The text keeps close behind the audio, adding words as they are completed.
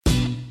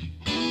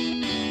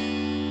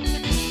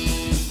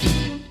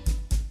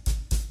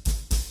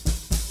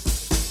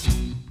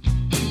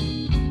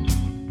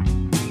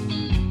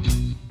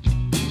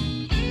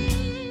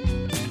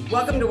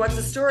Welcome to What's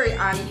the Story?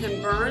 I'm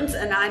Kim Berns,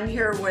 and I'm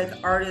here with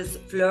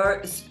artist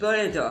Fleur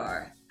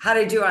Spolidor. How'd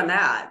I do on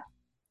that?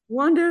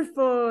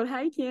 Wonderful.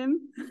 Hi, Kim.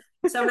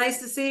 So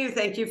nice to see you.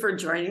 Thank you for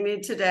joining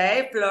me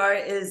today. Fleur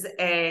is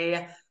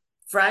a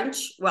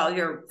French, well,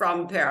 you're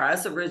from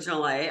Paris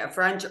originally, a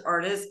French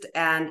artist,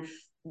 and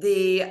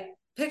the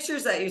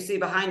pictures that you see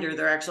behind her,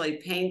 they're actually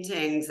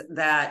paintings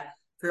that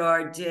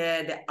Fleur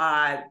did.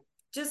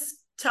 Just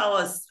tell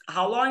us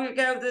how long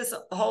ago this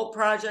whole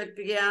project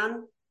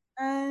began?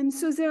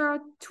 So there are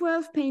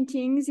 12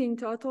 paintings in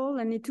total,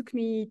 and it took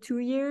me 2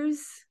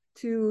 years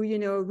to,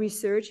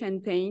 research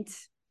and paint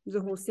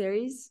the whole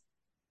series.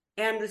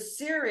 And the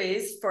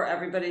series, for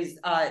everybody's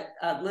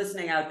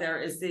listening out there,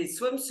 is the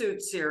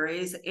Swimsuits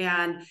Series.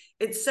 And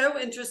it's so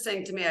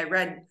interesting to me. I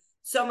read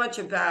so much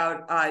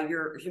about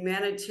your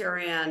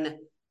humanitarian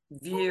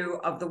view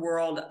of the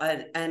world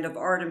and of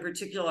art in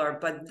particular.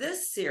 But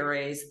this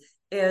series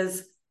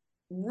is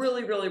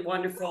really, really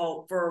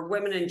wonderful for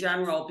women in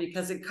general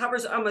because it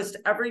covers almost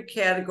every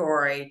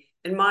category,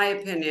 in my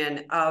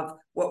opinion, of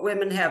what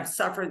women have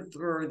suffered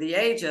through the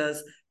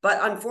ages, but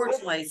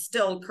unfortunately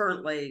still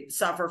currently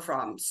suffer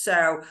from.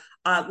 So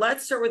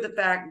let's start with the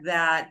fact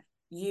that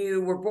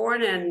you were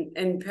born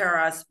in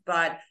Paris,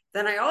 but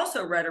then I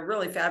also read a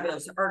really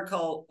fabulous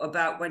article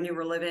about when you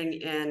were living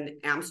in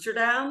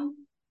Amsterdam.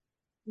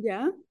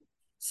 Yeah.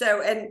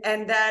 So,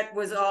 and that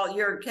was all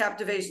your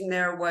captivation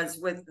there was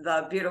with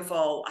the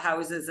beautiful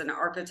houses and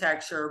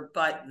architecture,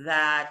 but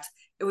that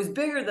it was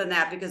bigger than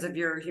that because of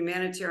your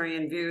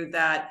humanitarian view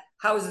that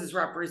houses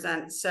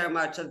represent so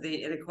much of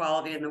the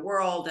inequality in the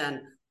world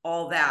and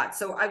all that.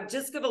 So I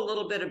just give a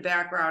little bit of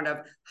background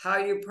of how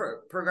you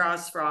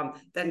progress from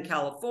then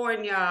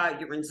California,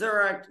 you're in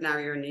Zurich, now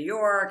you're in New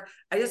York.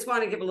 I just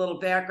want to give a little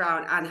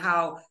background on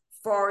how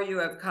far you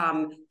have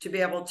come to be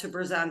able to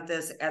present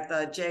this at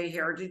the J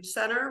Heritage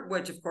Center,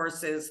 which of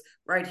course is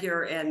right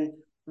here in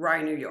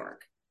Rye, New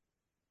York.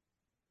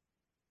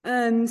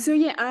 So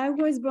yeah, I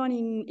was born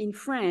in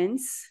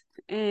France,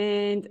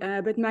 and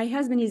but my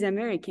husband is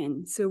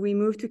American, so we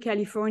moved to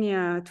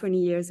California 20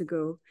 years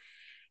ago.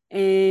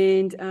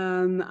 And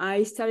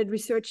I started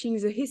researching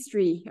the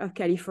history of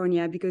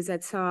California because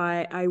that's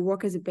how I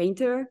work as a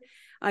painter.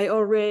 I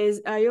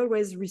always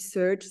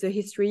research the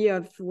history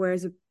of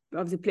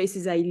the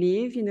places I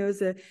live,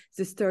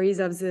 the stories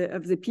of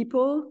the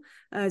people,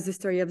 the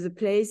story of the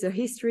place, the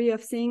history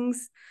of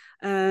things.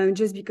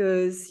 Just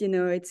because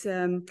it's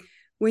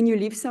when you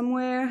live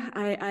somewhere,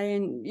 I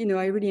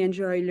really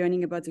enjoy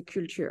learning about the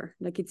culture.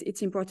 Like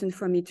it's important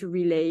for me to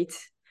relate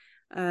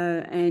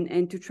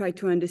and to try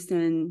to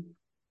understand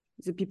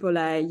the people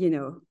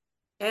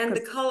And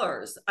the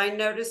colors. I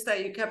noticed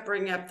that you kept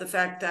bringing up the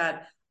fact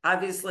that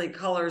obviously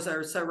colors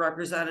are so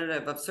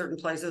representative of certain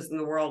places in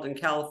the world, and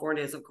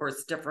California is of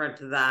course different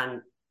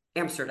than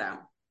Amsterdam.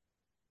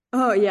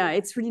 Oh yeah,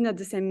 it's really not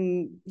the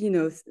same,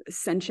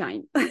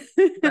 sunshine.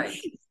 Right.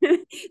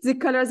 The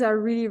colors are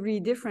really, really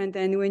different.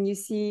 And when you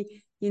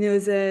see,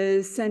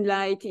 the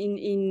sunlight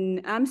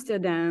in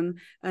Amsterdam,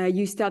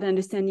 you start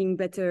understanding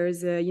better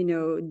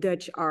the,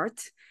 Dutch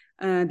art,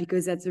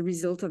 because that's the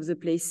result of the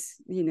place,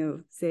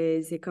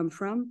 they come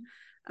from.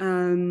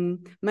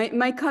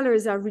 My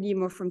colors are really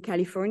more from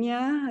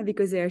California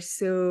because they're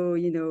so,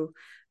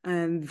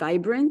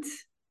 vibrant.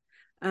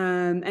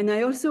 And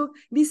I also,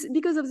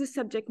 because of the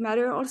subject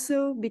matter,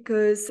 also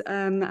because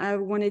I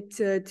wanted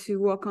to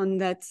work on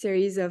that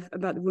series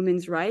about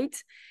women's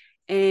rights,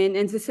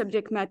 and the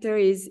subject matter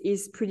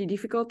is pretty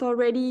difficult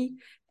already,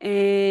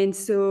 and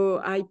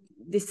so I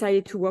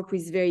decided to work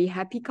with very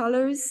happy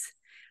colors,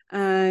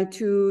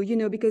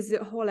 because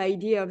the whole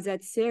idea of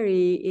that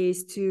series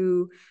is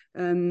to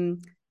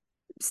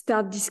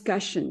start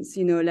discussions,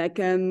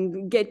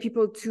 get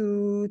people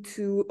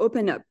to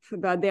open up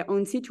about their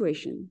own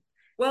situation.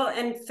 Well,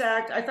 in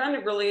fact, I found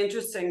it really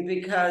interesting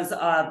because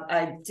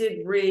I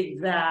did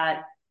read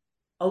that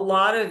a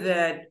lot of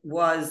it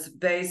was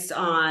based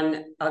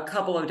on a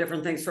couple of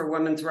different things for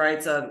women's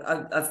rights,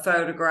 a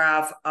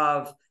photograph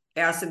of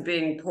acid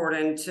being poured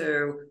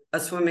into a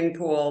swimming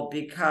pool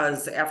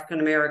because African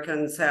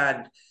Americans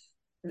had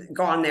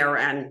gone there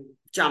and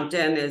jumped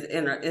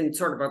in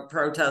sort of a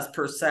protest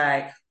per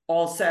se.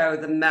 Also,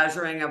 the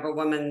measuring of a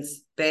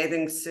woman's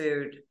bathing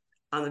suit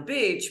on the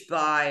beach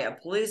by a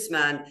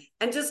policeman,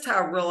 and just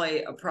how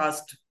really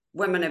oppressed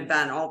women have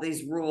been, all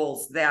these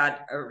rules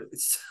that are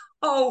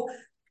so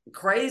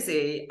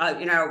crazy,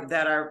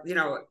 that are,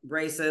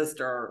 racist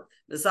or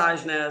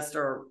misogynist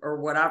or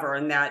whatever,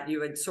 and that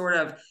you had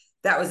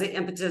that was the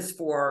impetus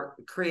for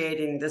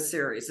creating this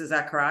series. Is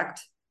that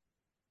correct?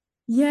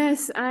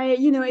 Yes,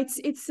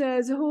 it's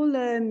the whole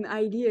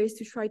idea is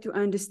to try to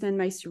understand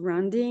my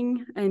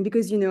surrounding, and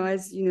because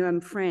as you know, I'm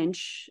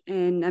French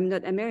and I'm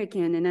not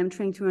American, and I'm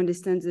trying to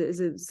understand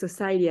the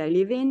society I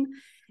live in,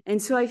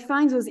 and so I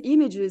find those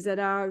images that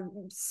are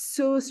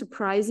so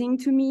surprising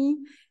to me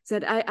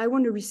that I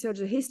want to research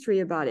the history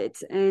about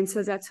it, and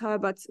so that's how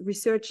about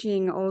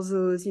researching all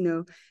those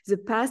the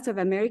past of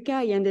America.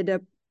 I ended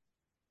up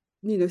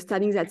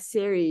starting that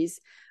series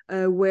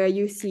where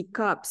you see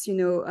cops,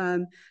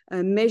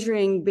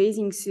 measuring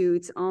bathing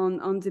suits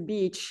on the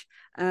beach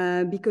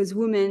because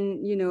women,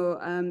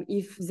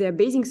 if their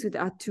bathing suits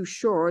are too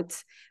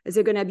short,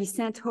 they're going to be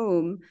sent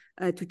home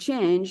to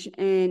change.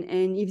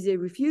 And if they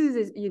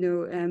refuse,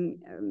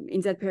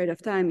 in that period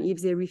of time,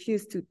 if they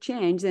refuse to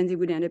change, then they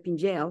would end up in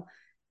jail,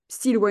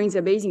 still wearing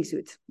their bathing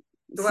suit.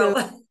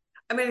 Well,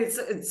 I mean,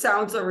 it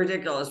sounds so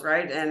ridiculous,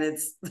 right? And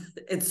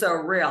it's so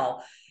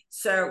real.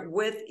 So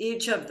with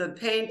each of the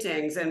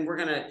paintings, and we're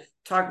going to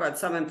talk about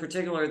some in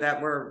particular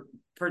that were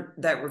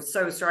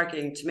so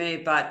striking to me,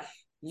 but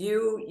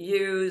you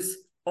use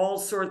all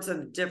sorts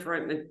of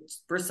different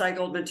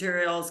recycled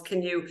materials.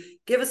 Can you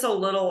give us a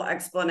little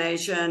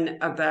explanation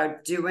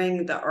about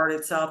doing the art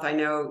itself? I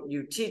know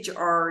you teach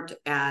art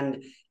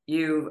and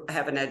you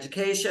have an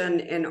education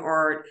in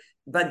art,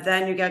 but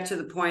then you get to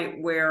the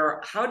point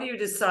where how do you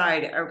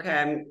decide,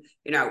 okay,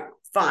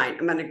 fine,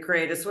 I'm going to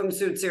create a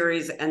swimsuit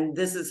series and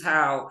this is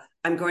how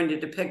I'm going to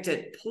depict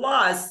it.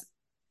 Plus,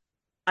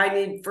 I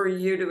need for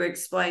you to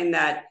explain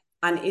that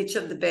on each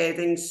of the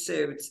bathing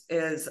suits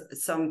is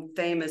some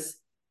famous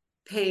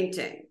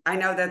painting. I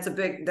know that's a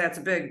big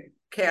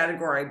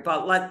category,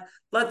 but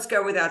let's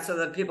go with that so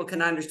that people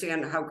can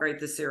understand how great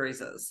the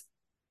series is.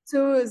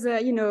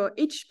 So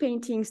each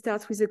painting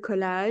starts with a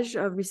collage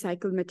of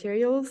recycled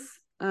materials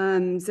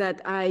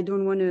that I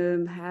don't want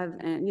to have,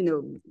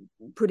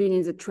 put it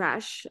in the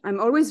trash.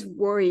 I'm always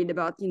worried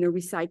about,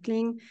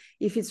 recycling.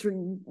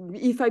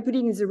 If I put it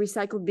in the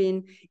recycle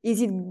bin,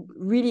 is it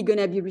really going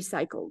to be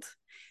recycled?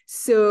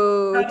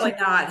 So probably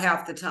not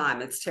half the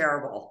time. It's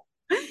terrible.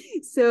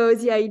 So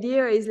the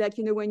idea is like,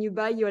 when you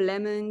buy your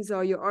lemons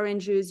or your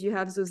oranges, you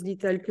have those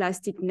little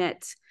plastic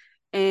nets.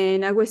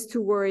 And I was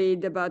too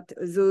worried about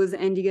those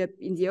ending up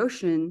in the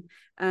ocean.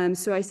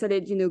 So I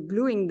started,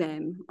 gluing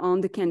them on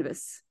the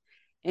canvas.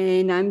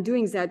 And I'm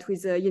doing that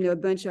with, a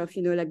bunch of,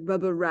 like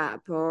bubble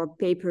wrap or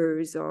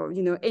papers or,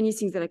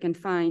 anything that I can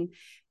find.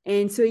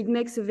 And so it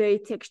makes a very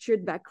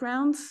textured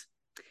background.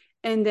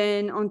 And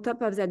then on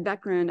top of that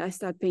background, I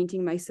start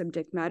painting my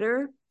subject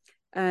matter.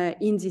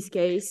 In this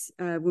case,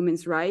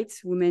 women's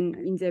rights, women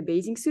in their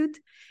bathing suit.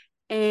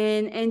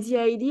 And the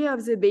idea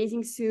of the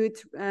bathing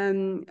suit,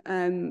 having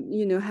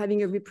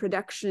a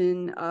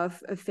reproduction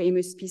of a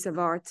famous piece of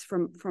art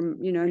from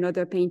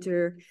another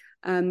painter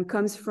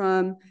comes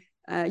from,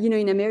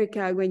 in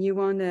America, when you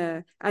want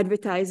to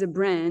advertise a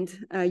brand,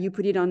 you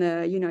put it on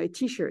a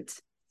T-shirt.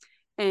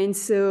 And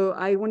so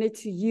I wanted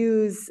to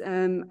use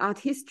art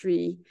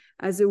history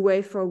as a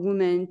way for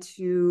women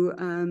to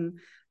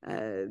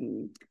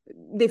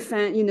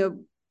defend,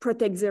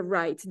 protect their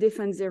rights,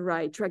 defend their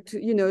right, try to,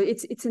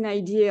 it's an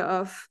idea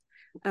of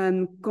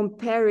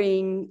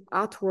comparing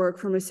artwork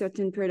from a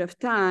certain period of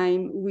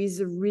time with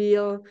the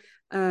real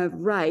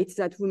rights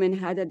that women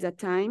had at that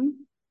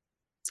time.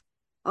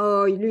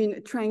 Or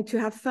trying to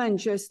have fun,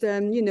 just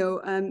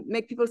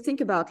make people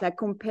think about like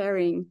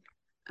comparing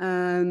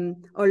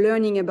or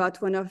learning about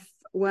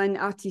one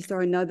artist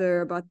or another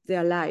about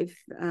their life.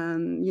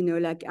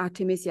 Like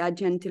Artemisia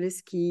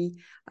Gentileschi,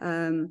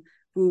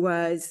 who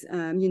was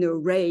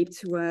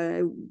raped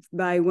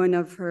by one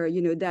of her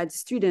dad's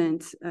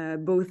students.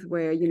 Both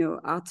were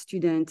art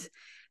students.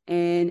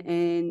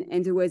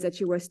 And the way that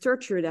she was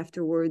tortured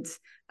afterwards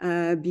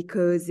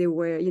because they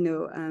were,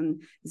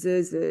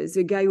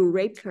 the guy who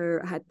raped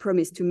her had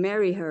promised to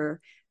marry her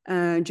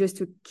just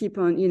to keep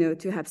on,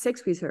 to have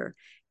sex with her.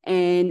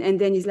 And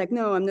then he's like,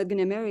 no, I'm not going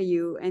to marry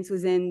you. And so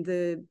then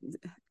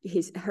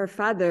her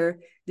father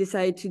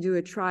decided to do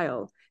a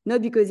trial,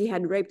 not because he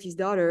had raped his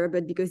daughter,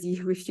 but because he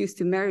refused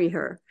to marry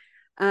her.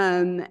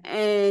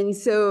 And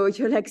so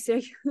you're like,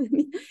 seriously,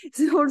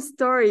 the whole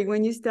story,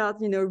 when you start,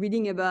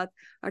 reading about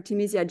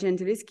Artemisia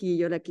Gentileschi,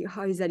 you're like,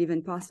 how is that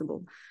even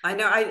possible? I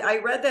know. I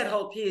read that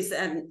whole piece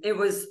and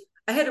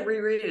I had to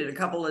reread it a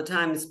couple of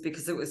times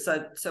because it was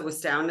so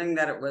astounding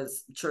that it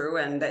was true.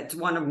 And that's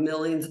one of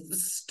millions of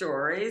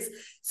stories.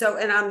 So,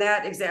 and on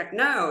that exact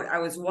note, I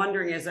was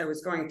wondering as I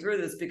was going through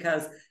this,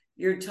 because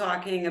you're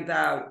talking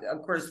about,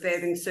 of course,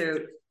 bathing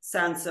suit,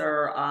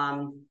 censor,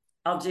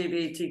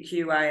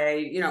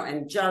 LGBTQIA,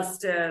 and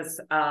justice,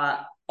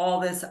 all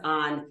this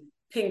on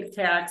pink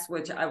tax,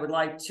 which I would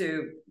like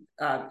to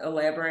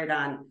elaborate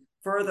on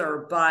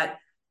further, but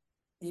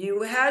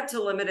you had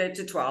to limit it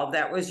to 12.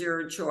 That was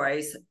your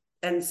choice.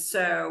 And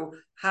so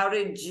how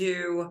did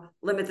you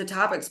limit the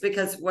topics?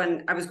 Because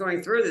when I was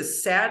going through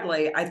this,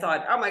 sadly, I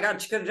thought, oh my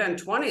God, she could have done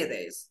 20 of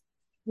these.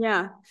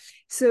 Yeah.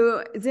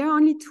 So there are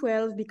only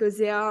 12 because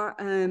they are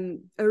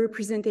a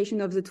representation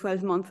of the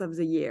 12 months of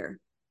the year.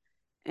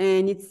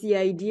 And it's the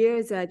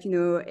idea that,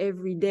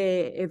 every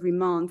day, every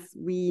month,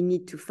 we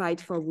need to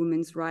fight for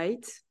women's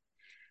rights.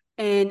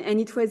 And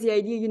it was the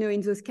idea,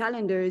 in those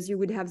calendars, you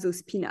would have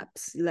those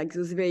pinups, like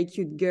those very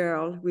cute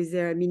girls with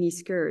their mini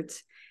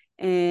skirts.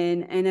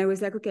 And I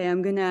was like, okay,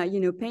 I'm going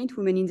to, paint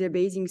women in their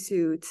bathing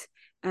suits,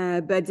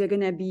 but they're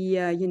going to be,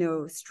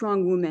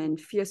 strong women,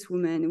 fierce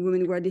women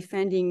who are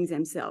defending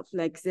themselves.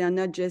 Like they are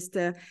not just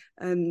a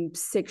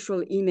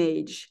sexual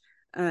image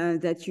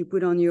that you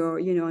put on your,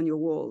 on your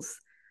walls.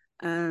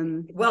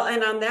 Well,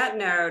 and on that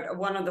note,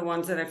 one of the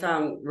ones that I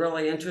found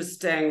really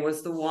interesting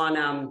was the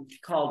one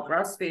called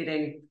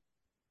breastfeeding.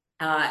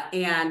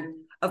 And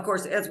of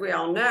course, as we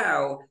all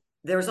know,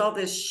 there's all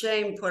this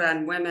shame put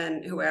on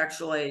women who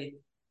actually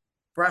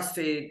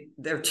breastfeed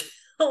their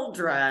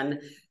children.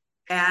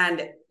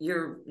 And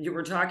you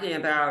were talking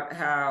about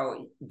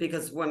how,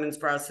 because women's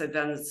breasts had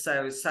been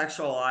so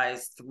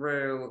sexualized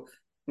through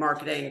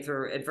marketing,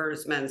 through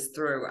advertisements,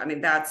 through, I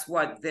mean, that's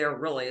what they're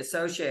really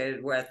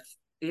associated with,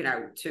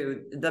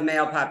 to the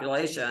male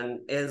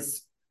population,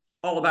 is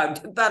all about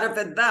to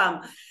benefit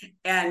them.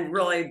 And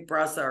really,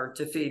 breasts are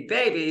to feed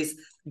babies,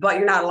 but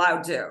you're not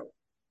allowed to.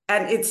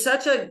 And it's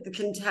such a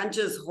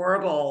contentious,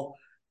 horrible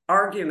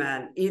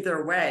argument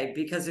either way,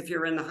 because if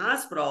you're in the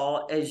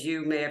hospital, as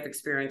you may have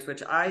experienced,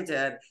 which I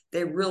did,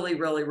 they really,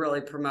 really,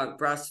 really promote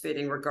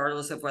breastfeeding,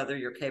 regardless of whether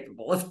you're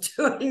capable of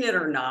doing it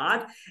or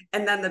not.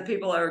 And then the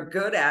people that are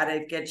good at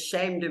it get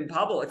shamed in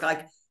public.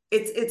 Like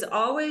it's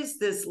always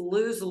this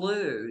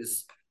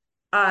lose-lose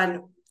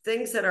on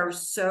things that are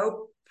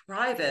so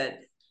private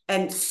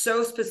and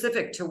so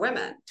specific to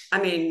women.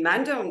 I mean,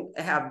 men don't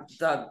have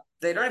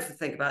they don't have to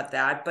think about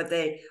that, but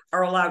they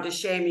are allowed to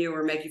shame you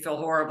or make you feel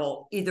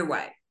horrible either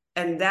way.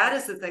 And that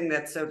is the thing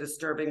that's so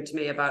disturbing to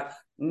me about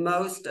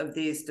most of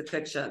these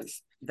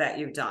depictions that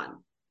you've done.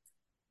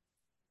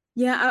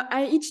 Yeah,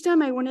 I each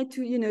time I wanted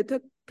to,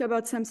 talk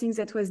about something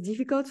that was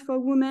difficult for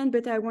women,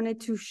 but I wanted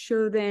to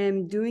show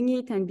them doing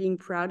it and being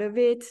proud of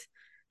it.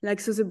 Like,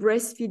 so the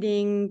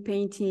breastfeeding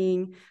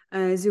painting,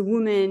 the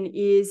woman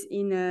is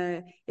in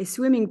a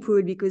swimming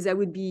pool, because that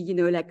would be,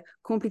 like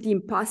completely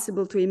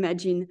impossible to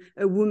imagine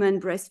a woman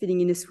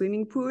breastfeeding in a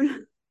swimming pool.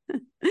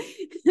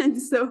 And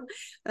so,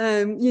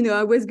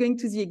 I was going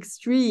to the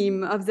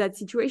extreme of that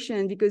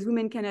situation, because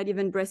women cannot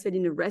even breastfeed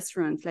in a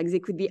restaurant. Like, they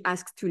could be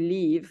asked to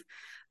leave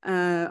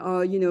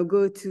or,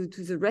 go to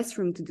the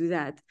restroom to do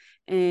that.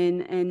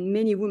 And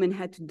many women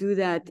had to do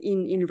that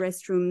in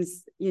restrooms,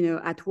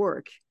 at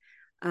work.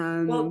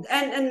 Well,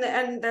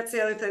 and that's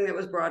the other thing that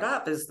was brought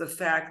up, is the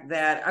fact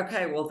that,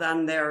 okay, well,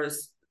 then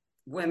there's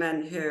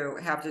women who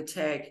have to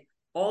take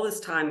all this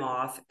time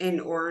off in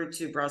order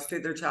to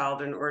breastfeed their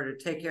child, in order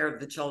to take care of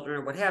the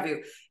children or what have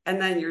you. And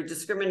then you're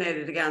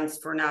discriminated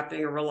against for not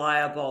being a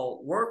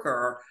reliable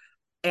worker.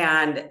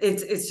 And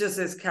it's just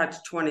this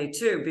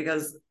catch-22,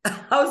 because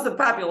how's the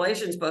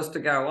population supposed to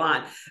go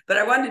on? But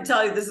I wanted to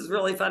tell you, this is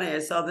really funny. I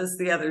saw this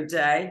the other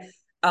day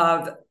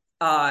of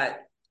a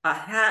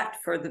hat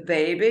for the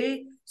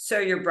baby. So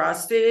you're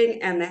breastfeeding,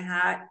 and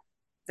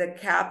the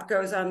cap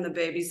goes on the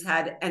baby's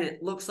head, and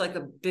it looks like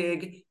a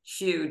big,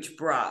 huge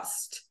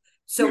breast.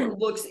 So it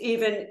looks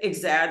even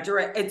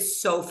exaggerated.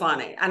 It's so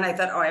funny. And I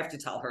thought, oh, I have to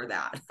tell her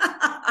that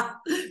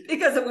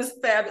because it was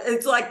fab.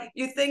 It's like,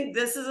 you think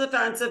this is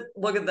offensive?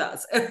 Look at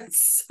this.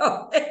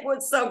 It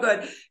was so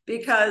good,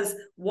 because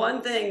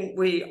one thing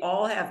we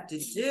all have to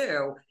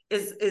do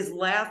is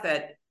laugh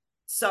at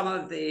some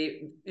of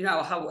the,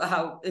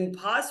 how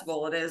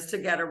impossible it is to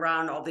get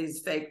around all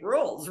these fake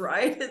rules,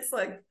 right? It's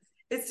like,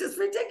 it's just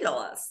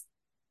ridiculous.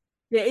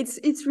 Yeah,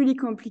 it's really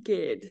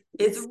complicated.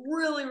 It's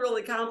really,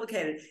 really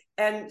complicated.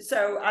 And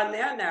so on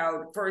that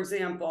note, for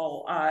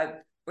example,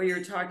 what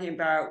you're talking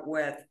about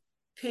with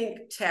pink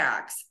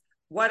tax,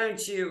 why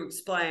don't you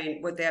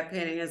explain what that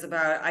painting is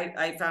about?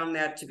 I found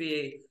that to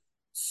be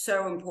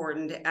so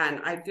important. And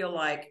I feel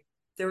like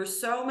there were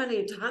so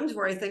many times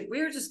where I think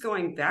we were just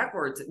going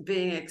backwards,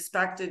 being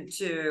expected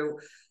to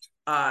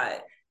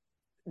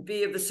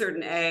be of a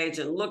certain age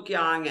and look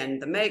young,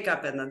 and the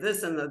makeup and the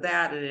this and the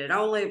that, and it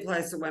only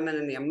applies to women,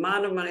 and the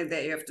amount of money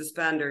that you have to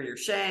spend or you're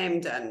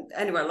shamed. And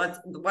anyway,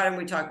 why don't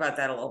we talk about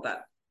that a little bit?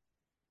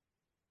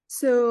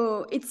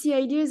 So it's the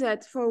idea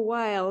that for a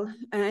while,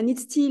 and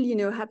it's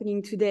still,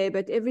 happening today,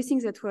 but everything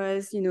that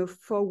was,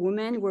 for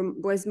women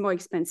was more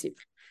expensive.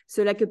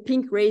 So like a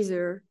pink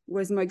razor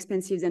was more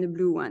expensive than a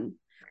blue one,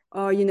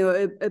 or,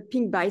 a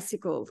pink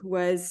bicycle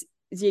was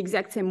the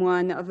exact same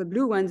one of a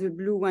blue one. The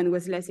blue one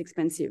was less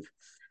expensive.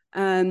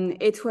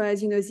 It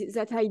was,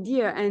 that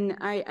idea, and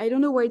I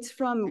don't know where it's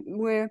from,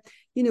 where,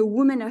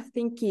 women are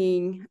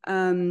thinking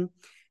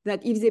that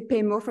if they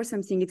pay more for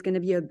something, it's going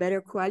to be a better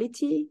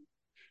quality.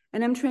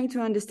 And I'm trying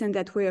to understand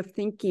that way of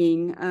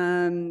thinking.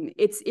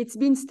 It's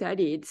been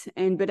studied,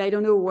 but I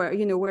don't know where,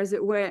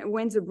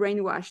 when the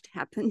brainwashed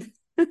happened.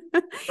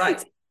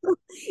 Right.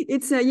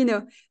 It's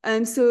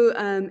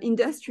so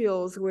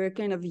industrials were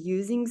kind of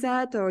using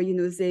that, or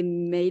they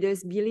made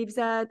us believe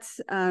that.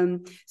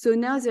 So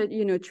now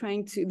they're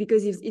trying to,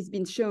 because it's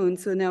been shown,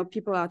 so now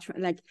people are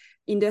like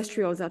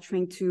industrials are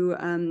trying to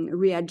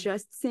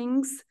readjust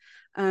things.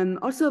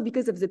 Also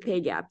because of the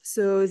pay gap.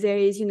 So there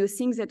is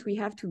things that we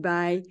have to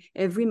buy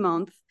every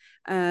month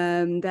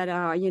that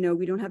are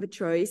we don't have a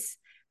choice.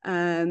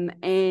 And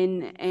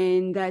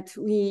that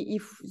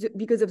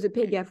because of the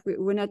pay gap,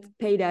 we're not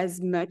paid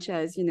as much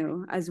as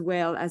as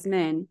well as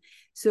men.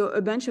 So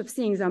a bunch of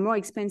things are more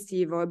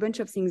expensive, or a bunch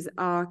of things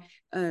are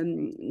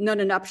not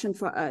an option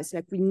for us.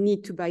 Like, we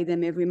need to buy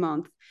them every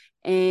month,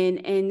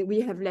 and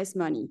we have less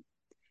money.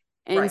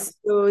 And Right.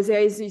 so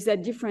there is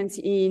that difference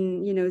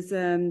in,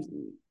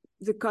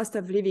 the cost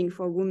of living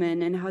for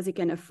women and how they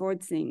can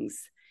afford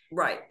things.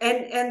 Right.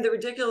 And the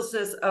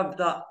ridiculousness of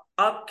the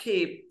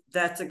upkeep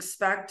that's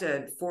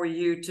expected for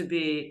you to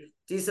be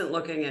decent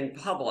looking in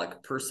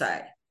public per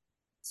se.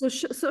 So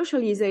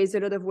socially, there is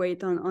a lot of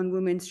weight on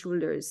women's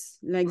shoulders.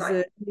 Like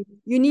Right.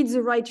 you need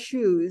the right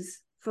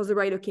shoes for the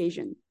right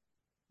occasion.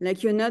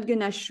 Like you're not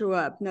gonna show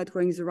up not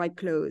wearing the right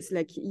clothes.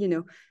 Like,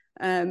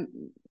 um,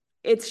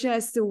 it's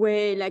just the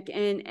way, like,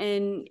 and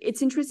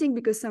it's interesting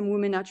because some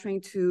women are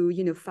trying to,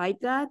 fight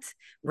that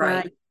by,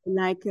 Right.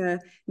 like,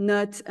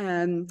 not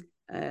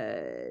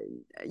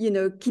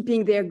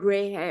keeping their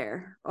gray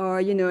hair,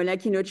 or,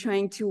 like,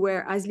 trying to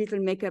wear as little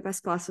makeup as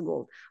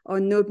possible,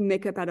 or no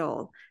makeup at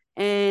all.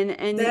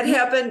 And That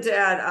happened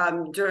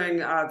at during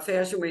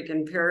Fashion Week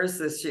in Paris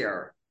this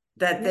year,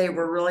 that they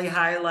were really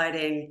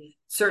highlighting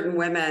certain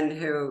women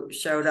who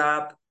showed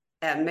up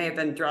and may have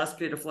been dressed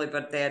beautifully,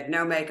 but they had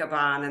no makeup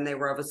on and they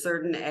were of a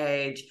certain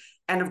age.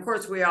 And of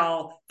course, we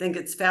all think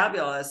it's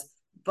fabulous,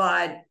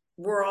 but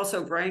we're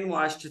also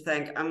brainwashed to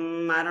think, I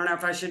don't know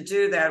if I should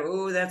do that.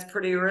 Ooh, that's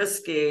pretty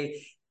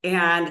risky.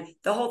 And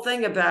the whole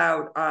thing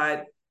about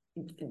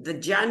the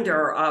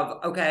gender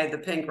of, okay, the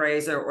pink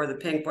razor or the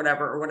pink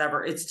whatever or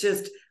whatever, it's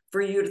just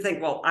for you to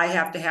think, well, I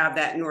have to have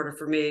that in order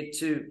for me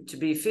to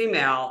be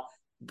female,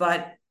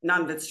 but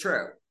none of it's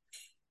true.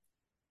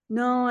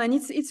 No, and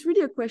it's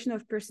really a question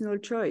of personal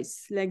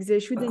choice. Like there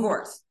Of shouldn't be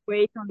course.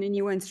 weight on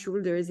anyone's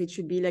shoulders. It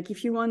should be like,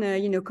 if you want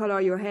to,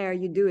 color your hair,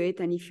 you do it,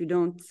 and if you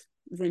don't,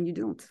 then you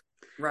don't.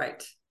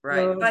 Right. Right.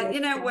 So, But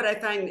what I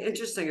find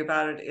interesting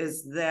about it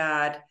is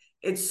that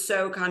it's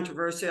so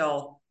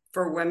controversial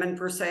for women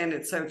per se, and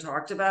it's so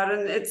talked about,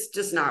 and it's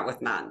just not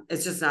with men.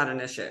 It's just not an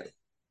issue.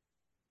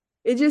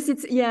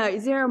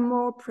 there are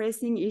more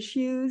pressing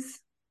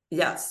issues,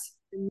 Yes.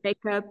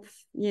 makeup,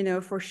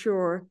 for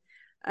sure.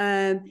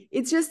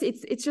 It's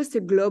just a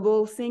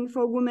global thing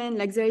for women.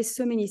 Like there is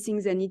so many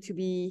things that need to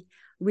be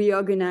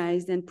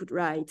reorganized and put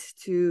right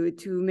to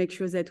make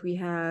sure that we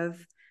have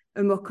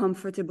a more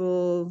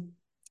comfortable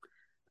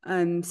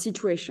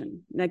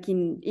situation, like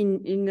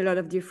in a lot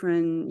of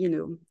different,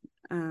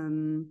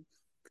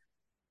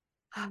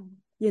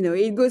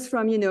 it goes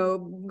from,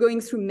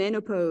 going through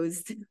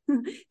menopause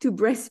to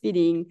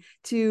breastfeeding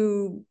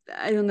to,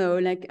 I don't know,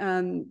 like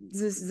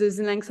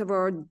the length of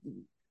our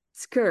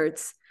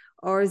skirts,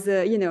 or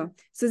so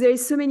there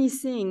is so many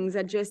things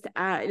that just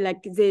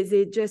like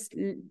they just,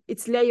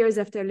 it's layers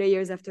after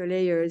layers after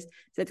layers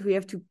that we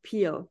have to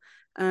peel.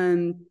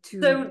 So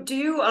do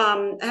you,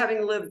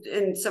 having lived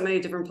in so many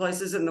different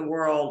places in the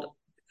world,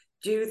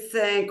 do you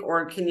think,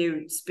 or can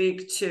you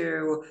speak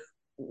to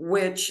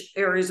which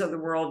areas of the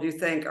world you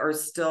think are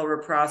still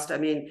repressed? I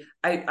mean,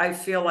 I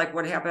feel like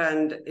what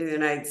happened in the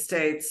United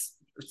States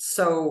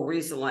so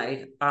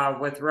recently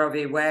with Roe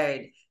v.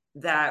 Wade,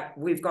 that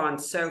we've gone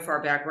so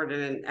far backward,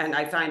 and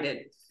I find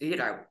it,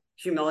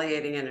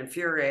 humiliating and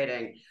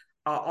infuriating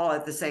all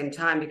at the same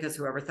time, because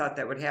whoever thought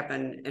that would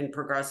happen in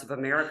progressive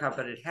America,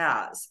 but it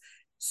has.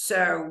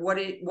 So what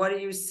are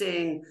you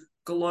seeing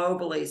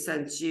globally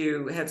since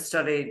you have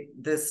studied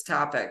this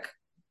topic?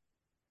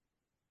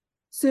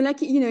 So,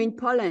 like, in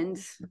Poland,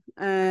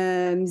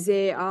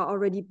 they are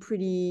already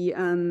pretty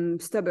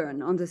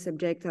stubborn on the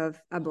subject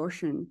of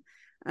abortion.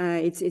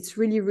 It's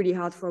really, really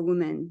hard for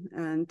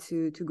women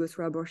to go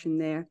through abortion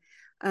there.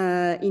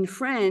 In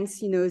France,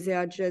 they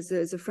are just,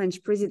 the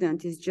French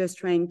president is just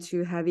trying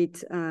to have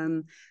it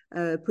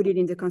put it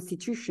in the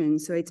constitution,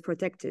 so it's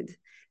protected.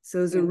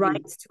 So the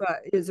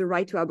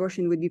right to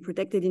abortion would be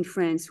protected in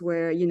France,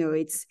 where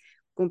it's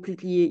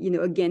completely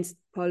against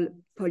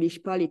Polish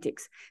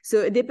politics.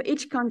 So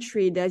each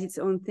country does its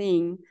own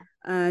thing,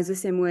 the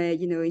same way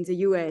in the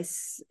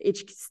US,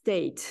 each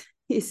state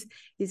is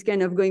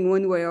kind of going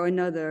one way or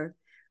another,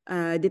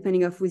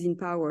 depending on who's in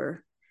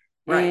power.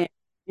 Right.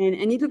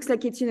 And it looks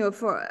like it's,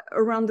 for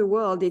around the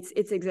world, it's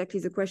exactly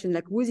the question,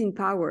 like, who's in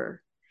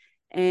power,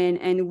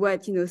 and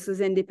what, so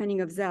then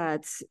depending of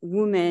that,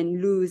 women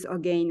lose or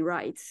gain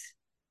rights.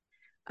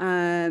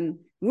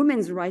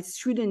 Women's rights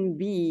shouldn't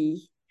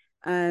be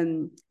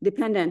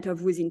dependent of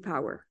who's in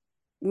power.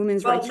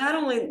 Women's Well, rights. not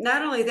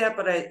only that,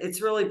 but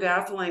it's really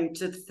baffling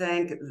to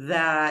think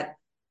that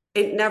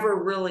it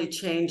never really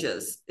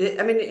changes.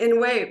 I mean, in a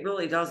way, it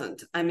really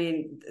doesn't. I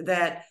mean,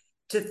 that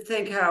to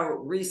think how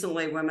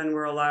recently women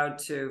were allowed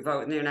to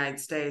vote in the United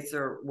States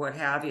or what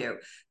have you.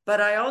 But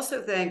I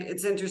also think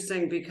it's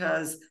interesting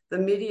because the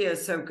media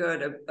is so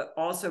good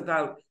also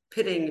about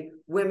pitting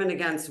women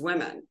against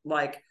women,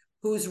 like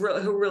who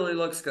really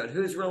looks good,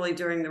 who's really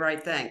doing the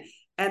right thing.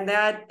 And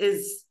that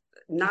is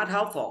not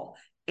helpful.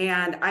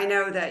 And I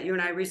know that you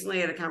and I recently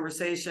had a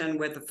conversation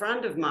with a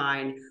friend of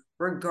mine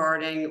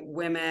regarding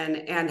women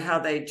and how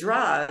they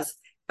dress.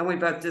 And we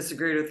both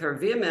disagreed with her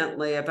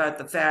vehemently about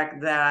the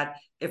fact that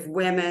if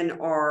women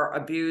are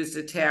abused,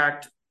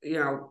 attacked,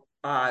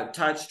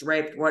 touched,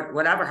 raped,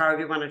 whatever,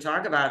 however you want to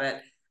talk about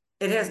it,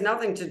 it has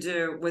nothing to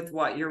do with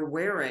what you're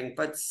wearing.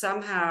 But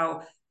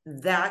somehow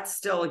that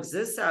still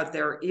exists out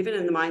there, even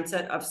in the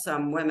mindset of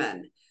some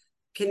women.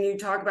 Can you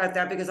talk about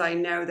that? Because I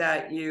know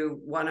that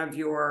one of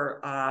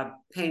your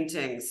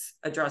paintings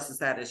addresses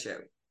that issue.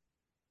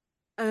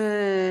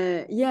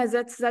 Yeah,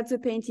 that's a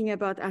painting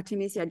about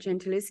Artemisia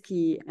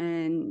Gentileschi,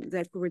 and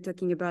that we were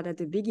talking about at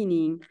the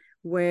beginning,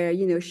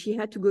 where she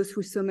had to go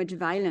through so much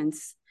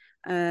violence,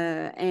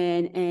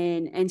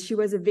 and she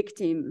was a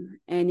victim,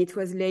 and it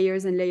was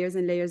layers and layers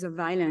and layers of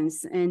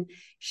violence, and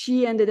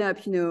she ended up,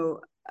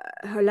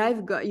 her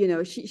life got,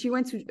 she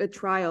went through a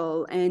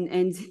trial,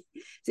 and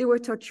they were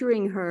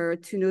torturing her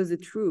to know the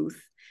truth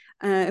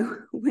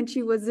when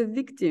she was a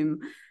victim.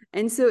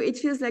 And so it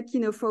feels like,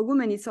 for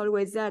women, it's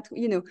always that,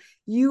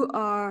 you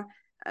are,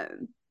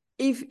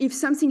 if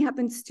something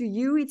happens to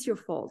you, it's your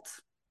fault.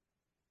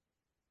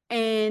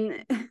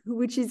 And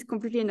which is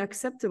completely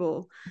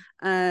unacceptable.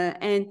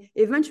 And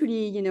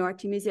eventually,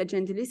 Artemisia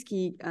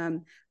Gentileschi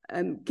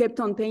kept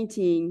on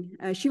painting.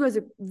 She was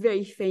a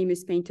very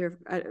famous painter,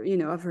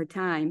 of her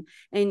time,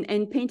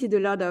 and painted a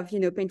lot of,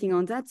 painting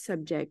on that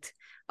subject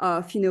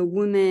of,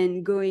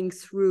 women going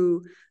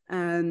through,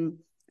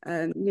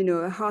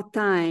 a hard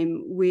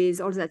time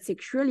with all that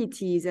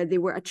sexuality that they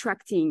were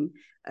attracting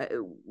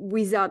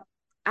without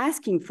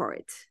asking for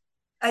it.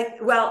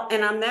 Well,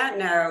 and on that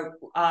note,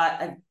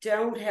 I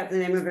don't have the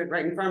name of it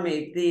right in front of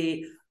me.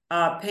 The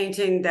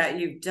painting that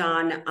you've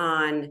done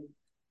on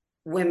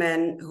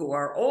women who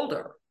are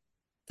older.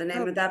 The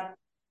name of that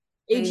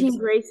Aging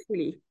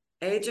Gracefully.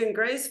 Aging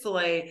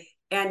Gracefully.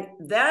 And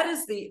that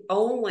is the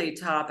only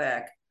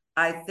topic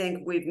I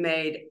think we've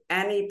made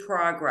any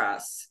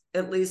progress,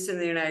 at least in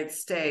the United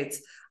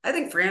States. I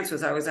think France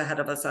was always ahead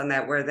of us on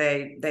that, where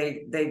they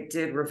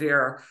did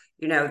revere,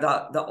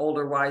 the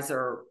older,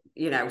 wiser,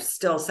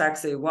 still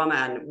sexy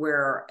woman,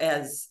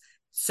 whereas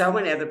so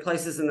many other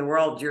places in the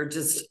world, you're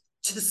just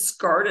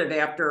discarded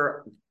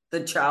after the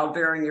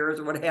childbearing years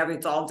or what have you.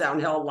 It's all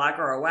downhill, lock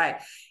her away.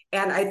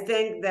 And I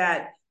think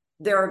that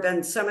there have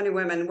been so many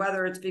women,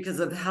 whether it's because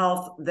of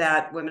health,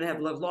 that women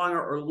have lived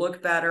longer or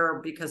look better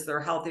because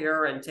they're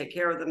healthier and take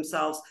care of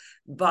themselves.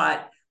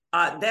 But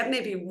that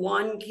may be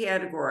one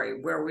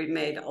category where we've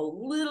made a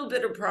little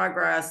bit of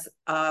progress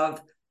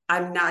of,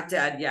 I'm not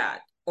dead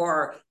yet.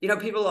 Or,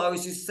 people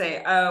always used to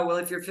say, oh, well,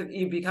 if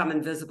you become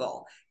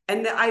invisible.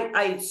 And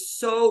I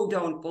so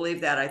don't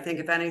believe that. I think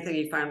if anything,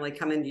 you finally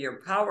come into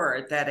your power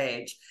at that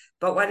age.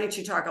 But why don't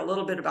you talk a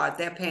little bit about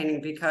that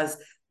painting? Because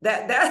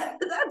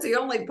that's the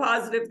only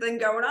positive thing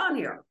going on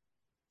here.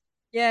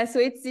 Yeah, so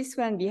it's this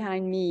one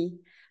behind me.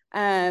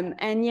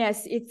 And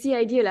yes, it's the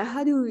idea, like,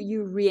 how do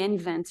you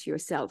reinvent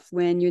yourself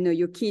when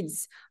your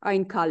kids are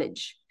in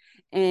college,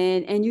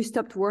 and you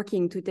stopped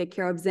working to take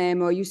care of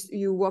them, or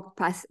you worked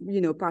past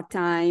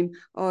part-time,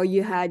 or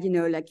you had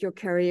like your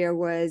career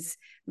was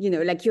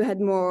like you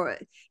had more,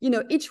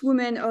 each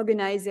woman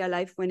organized their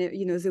life when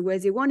the way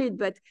they wanted.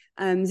 But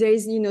there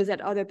is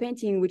that other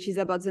painting which is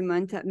about the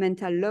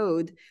mental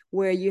load,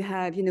 where you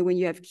have when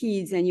you have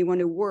kids and you want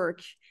to work,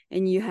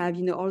 and you have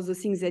all those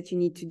things that you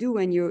need to do,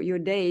 and your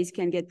days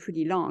can get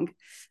pretty long,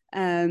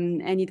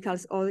 and it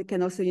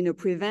can also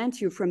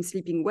prevent you from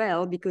sleeping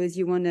well, because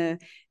you want to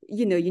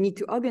you need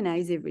to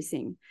organize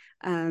everything.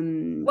 Well,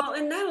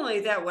 and not only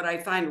that, what I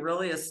find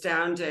really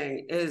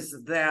astounding is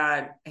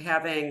that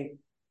having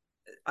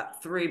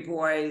 3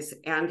 boys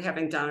and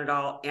having done it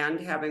all and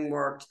having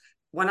worked,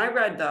 when I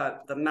read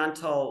the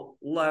mental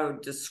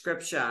load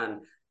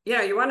description,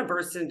 you want to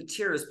burst into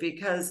tears,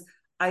 because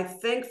I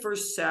think for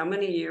so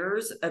many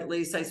years, at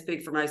least I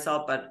speak for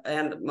myself,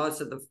 and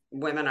most of the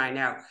women I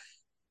know,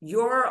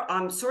 you're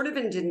sort of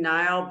in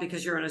denial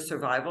because you're in a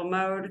survival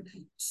mode.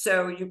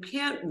 So you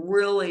can't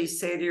really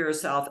say to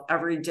yourself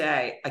every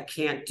day, I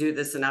can't do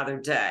this another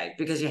day,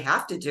 because you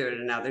have to do it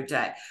another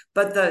day.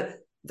 But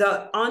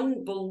the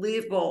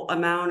unbelievable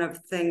amount of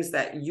things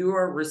that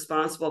you're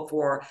responsible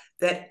for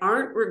that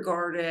aren't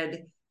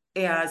regarded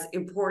as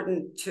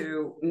important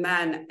to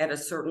men at a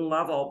certain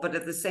level, but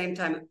at the same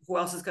time, who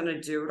else is going to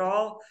do it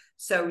all?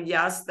 So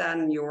yes,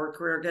 then your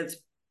career gets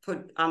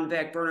put on the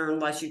back burner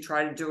unless you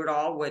try to do it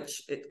all,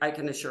 which I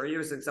can assure you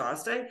is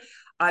exhausting.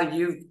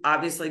 You've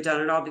obviously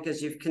done it all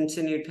because you've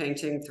continued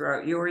painting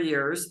throughout your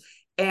years.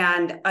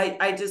 And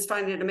I just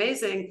find it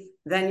amazing.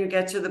 Then you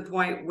get to the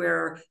point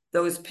where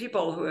those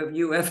people who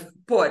you have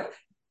put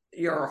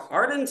your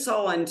heart and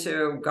soul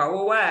into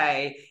go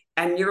away,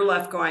 and you're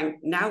left going,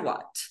 now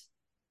what?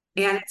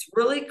 And it's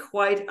really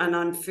quite an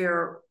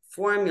unfair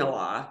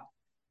formula,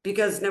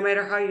 because no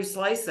matter how you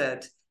slice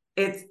it,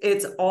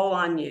 it's all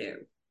on you.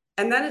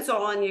 And then it's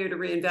all on you to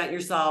reinvent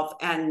yourself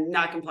and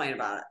not complain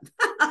about it.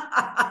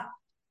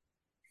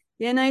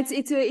 Yeah, no,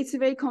 it's a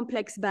very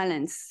complex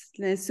balance.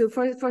 So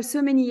for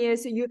so many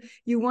years,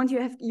 you want to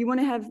have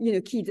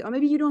kids, or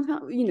maybe you don't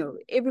have,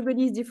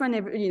 everybody is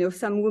different.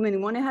 Some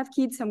women want to have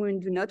kids, some women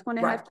do not want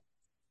to have kids.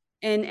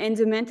 And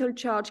the mental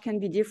charge can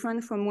be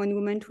different from one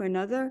woman to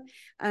another.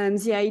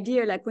 The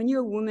idea, like, when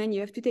you're a woman,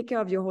 you have to take care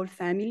of your whole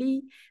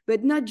family,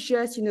 but not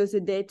just,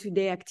 the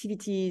day-to-day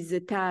activities, the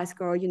task,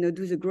 or,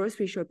 do the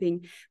grocery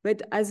shopping.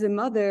 But as a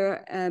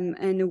mother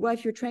and a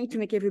wife, you're trying to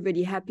make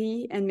everybody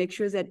happy and make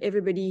sure that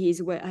everybody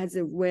has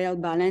a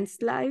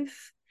well-balanced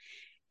life.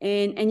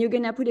 and you're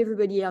gonna put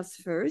everybody else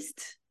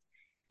first,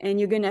 and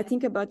you're gonna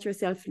think about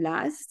yourself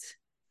last.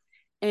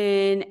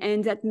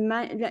 And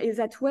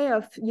that way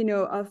of, you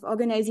know, of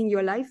organizing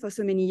your life for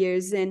so many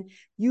years, and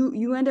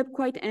you end up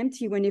quite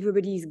empty when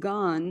everybody is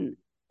gone,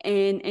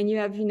 and you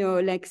have, you know,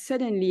 like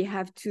suddenly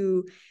have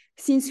to,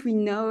 since we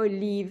now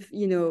live,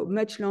 you know,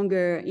 much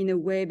longer in a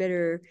way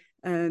better,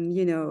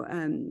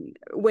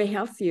 way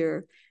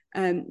healthier,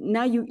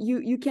 now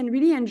you can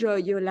really enjoy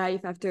your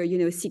life after, you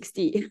know,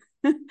 60.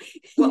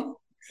 Well,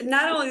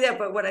 not only that,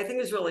 but what I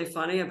think is really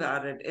funny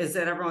about it is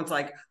that everyone's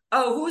like,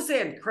 oh, who's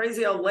that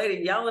crazy old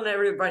lady yelling at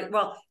everybody?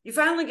 Well, you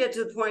finally get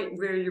to the point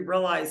where you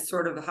realize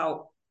sort of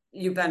how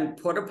you've been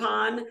put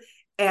upon,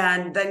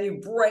 and then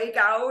you break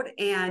out.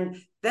 And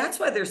that's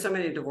why there's so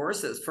many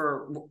divorces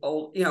for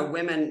old, you know,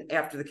 women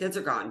after the kids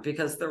are gone,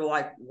 because they're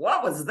like,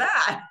 what was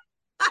that?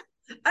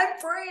 I'm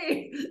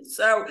free.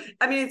 So,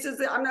 I mean, it's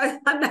just, I'm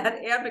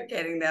not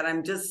advocating that.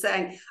 I'm just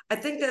saying, I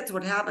think that's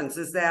what happens,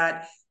 is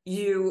that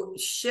you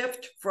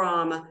shift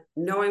from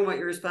knowing what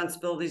your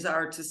responsibilities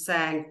are to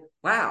saying,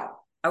 wow,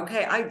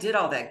 okay, I did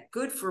all that.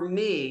 Good for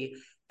me.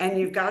 And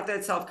you've got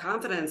that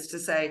self-confidence to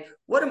say,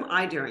 what am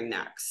I doing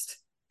next?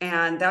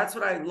 And that's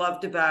what I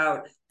loved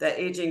about the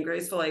Aging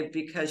Gracefully,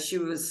 because she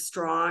was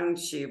strong,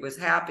 she was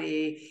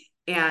happy,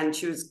 and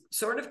she was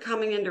sort of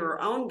coming into her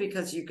own,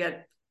 because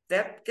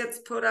that gets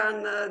put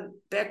on the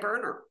back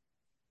burner.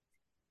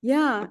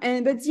 Yeah,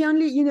 and but the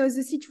only, you know,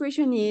 the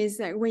situation is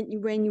that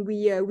when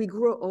we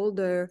grow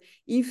older,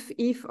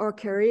 if our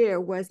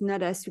career was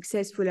not as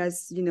successful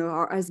as, you know,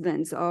 our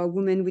husbands or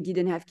women who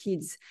didn't have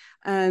kids,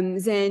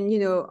 then, you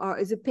know,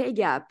 the pay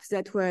gap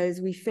that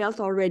was we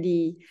felt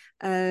already,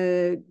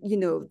 you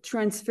know,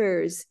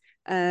 transfers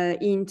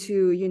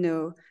into, you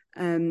know,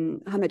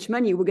 how much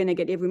money we're gonna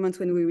get every month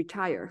when we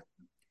retire,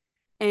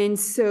 and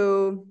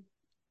so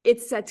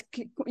it's that,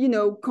 you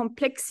know,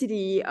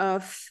 complexity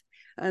of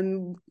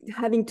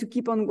having to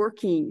keep on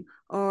working,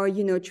 or,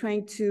 you know,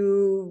 trying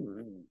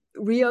to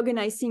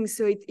reorganize things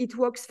so it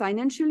works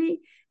financially,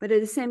 but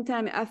at the same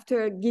time,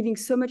 after giving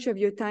so much of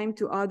your time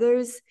to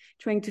others,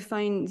 trying to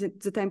find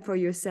the time for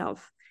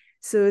yourself.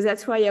 So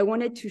that's why I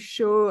wanted to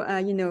show,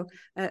 you know,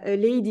 a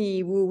lady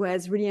who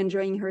was really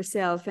enjoying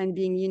herself and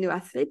being, you know,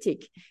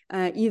 athletic,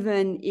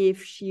 even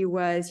if she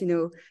was, you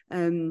know,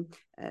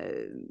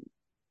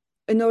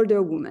 an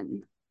older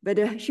woman,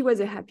 but she was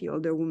a happy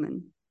older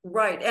woman.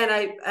 Right. And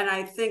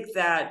I think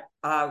that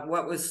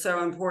what was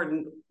so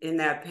important in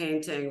that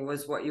painting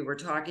was what you were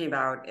talking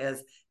about,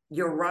 is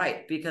you're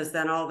right, because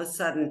then all of a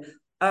sudden,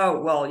 oh,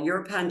 well,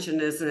 your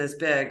pension isn't as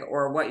big,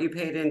 or what you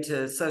paid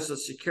into Social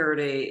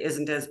Security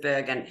isn't as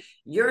big, and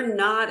you're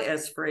not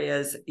as free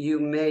as you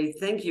may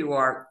think you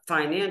are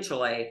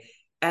financially.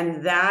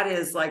 And that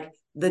is like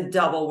the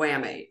double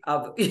whammy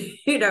of,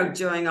 you know,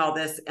 doing all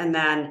this and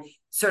then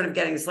sort of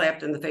getting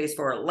slapped in the face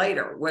for it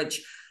later,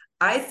 which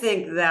I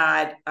think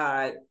that,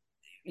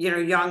 you know,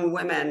 young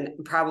women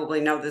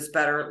probably know this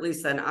better, at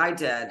least than I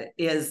did,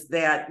 is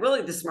that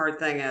really the smart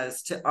thing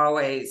is to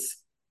always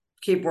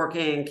keep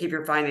working, keep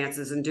your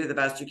finances, and do the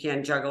best you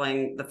can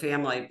juggling the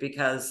family,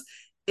 because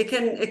it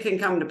can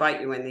come to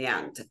bite you in the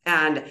end.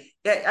 And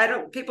I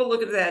don't, people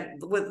look at that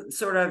with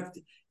sort of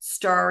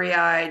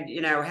starry-eyed,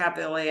 you know,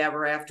 happily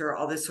ever after,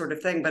 all this sort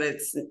of thing, but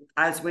it's,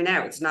 as we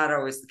know, it's not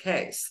always the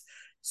case.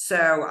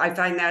 So I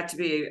find that to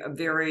be a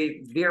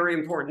very, very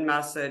important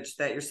message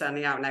that you're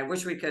sending out. And I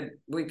wish we could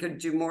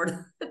do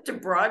more to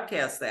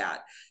broadcast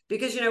that,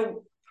 because, you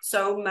know,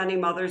 so many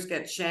mothers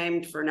get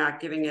shamed for not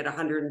giving it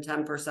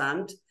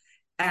 110%.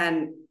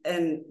 And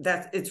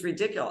that's, it's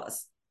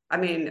ridiculous. I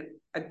mean,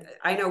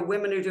 I know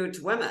women who do it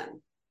to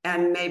women,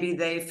 and maybe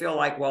they feel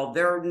like, well,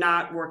 they're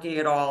not working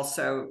at all,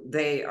 so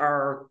they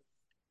are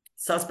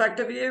suspect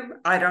of you.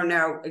 I don't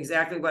know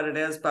exactly what it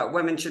is, but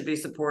women should be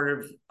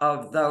supportive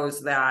of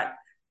those that,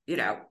 you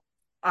know,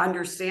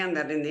 understand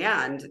that in the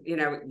end, you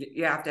know,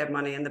 you have to have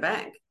money in the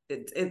bank.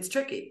 It's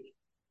tricky.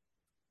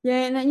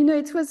 Yeah, and you know,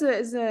 it was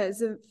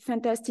the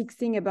fantastic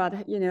thing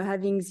about, you know,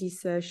 having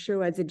this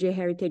show at the J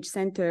Heritage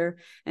Center,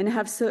 and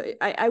have, so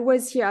I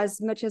was here as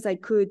much as I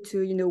could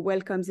to, you know,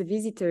 welcome the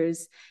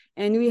visitors,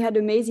 and we had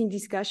amazing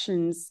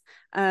discussions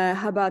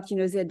about, you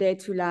know, their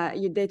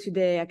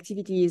day-to-day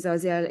activities or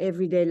their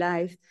everyday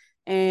life,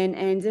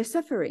 and their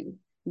suffering.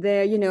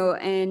 There, you know,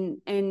 and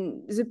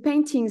the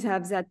paintings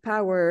have that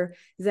power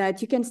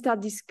that you can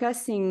start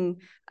discussing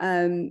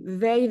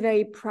very,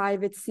 very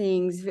private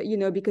things, you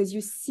know, because you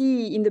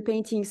see in the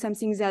painting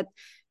something that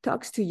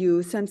talks to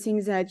you,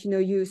 something that, you know,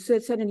 you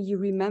suddenly you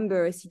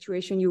remember a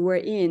situation you were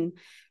in.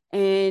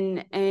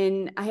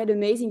 And I had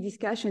amazing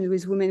discussions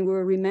with women who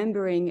were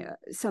remembering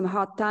some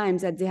hard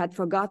times that they had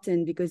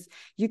forgotten, because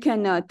you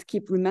cannot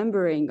keep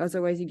remembering,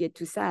 otherwise you get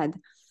too sad.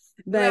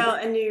 But well,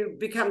 and you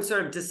become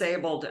sort of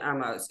disabled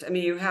almost. I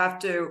mean, you have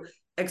to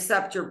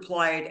accept your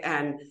plight.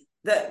 And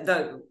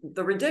the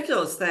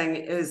ridiculous thing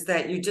is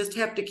that you just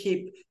have to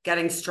keep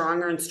getting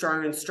stronger and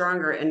stronger and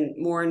stronger and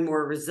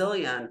more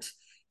resilient,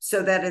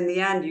 so that in the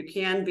end you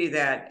can be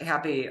that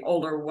happy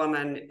older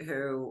woman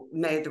who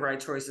made the right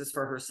choices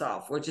for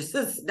herself, which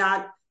is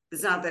not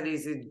it's not that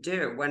easy to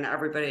do when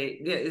everybody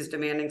is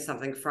demanding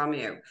something from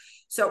you.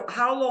 So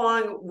how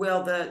long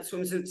will the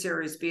swimsuit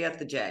series be at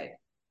the J?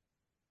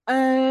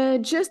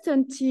 Just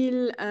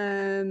until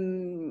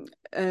November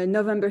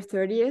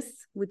 30th,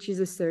 which is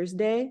a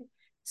Thursday.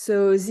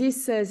 So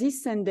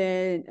this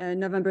Sunday,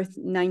 November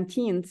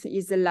 19th,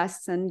 is the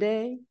last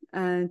Sunday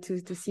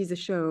to see the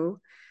show.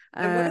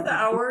 And what are the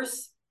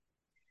hours?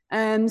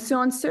 So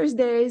on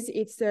Thursdays,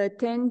 it's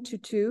 10 to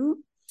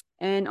 2.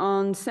 And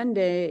on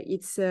Sunday,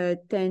 it's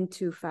 10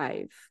 to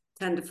 5.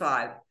 10 to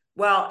 5.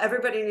 Well,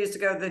 everybody needs to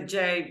go to the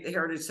J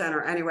Heritage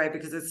Center anyway,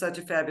 because it's such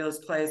a fabulous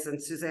place. And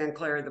Suzanne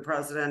Clary, the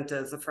president,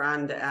 is a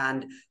friend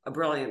and a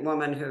brilliant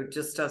woman who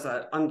just does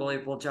an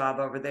unbelievable job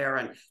over there.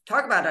 And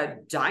talk about a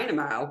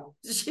dynamo.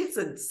 She's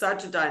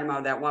such a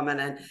dynamo, that woman.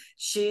 And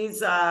she's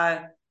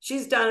done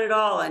it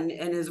all and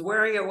is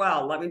wearing it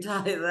well. Let me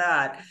tell you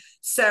that.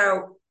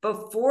 So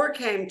before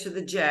came to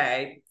the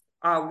J,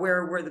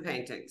 where were the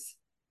paintings?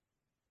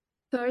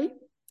 Sorry?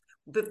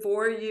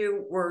 Before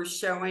you were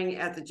showing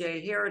at the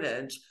J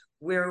Heritage,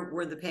 where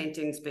were the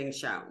paintings being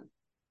shown?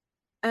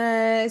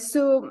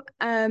 So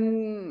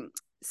 7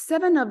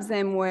 of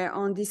them were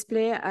on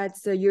display at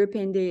the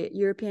European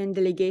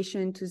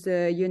delegation to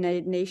the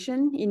United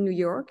Nations in New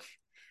York.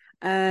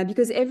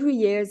 Because every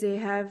year they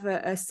have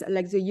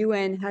like the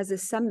UN has a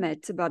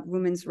summit about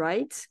women's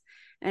rights,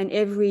 and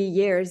every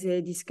year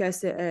they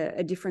discuss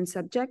a different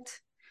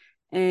subject.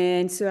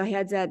 And so I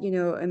had that,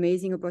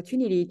 amazing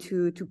opportunity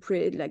to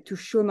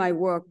show my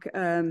work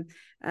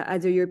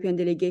at the European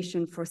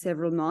delegation for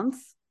several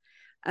months.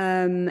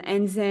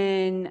 And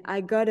then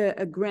I got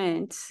a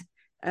grant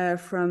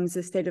from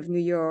the state of New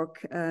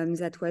York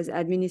that was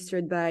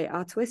administered by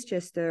Arts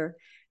Westchester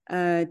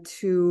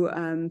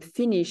to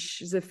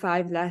finish the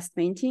 5 last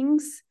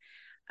paintings.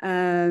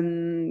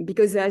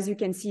 Because as you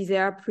can see, they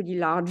are pretty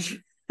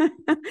large.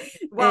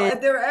 Well,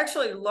 they're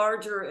actually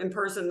larger in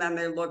person than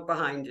they look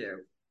behind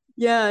you.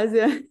 Yeah,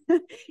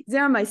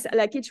 they're my,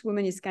 like, each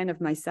woman is kind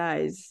of my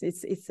size.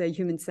 It's a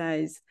human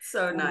size.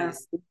 So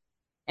nice.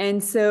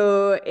 And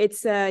so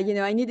it's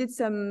I needed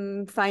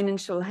some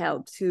financial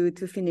help to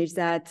finish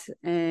that,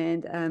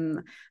 and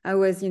I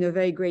was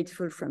very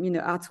grateful from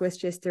Arts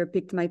Westchester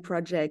picked my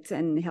project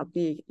and helped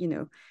me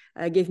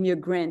gave me a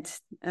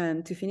grant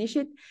to finish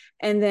it,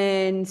 and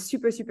then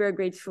super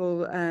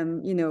grateful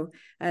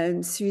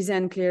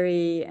Suzanne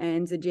Clary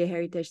and the J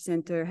Heritage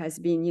Center has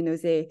been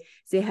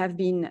they have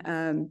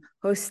been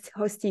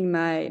hosting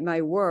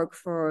my work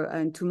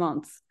for 2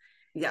 months.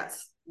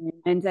 Yes.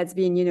 And that's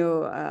been,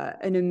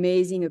 an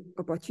amazing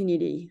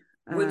opportunity.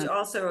 Which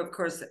also, of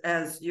course,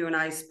 as you and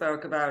I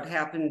spoke about,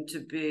 happened to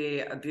be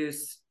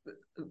Abuse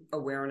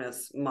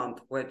Awareness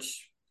Month,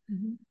 which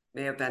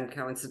may have been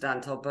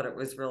coincidental, but it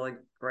was really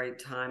great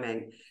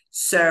timing.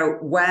 So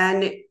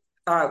when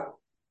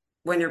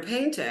you're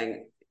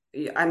painting,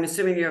 I'm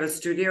assuming you have a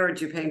studio, or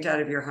do you paint out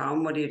of your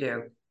home? What do you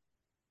do?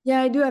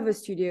 Yeah, I do have a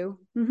studio.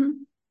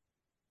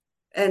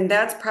 And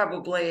that's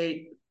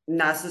probably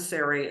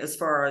necessary as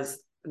far as,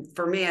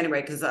 for me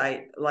anyway, because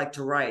I like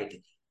to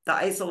write. The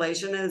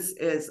isolation is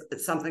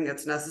something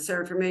that's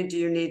necessary for me. Do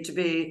you need to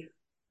be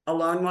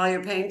alone while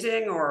you're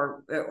painting,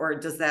 or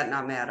does that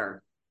not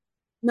matter?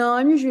 No,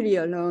 I'm usually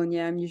alone.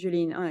 Yeah, I'm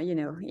usually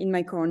in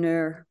my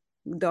corner,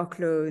 door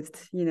closed,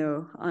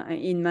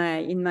 in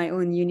my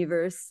own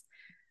universe.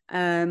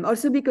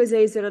 Also because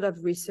there is a lot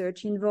of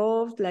research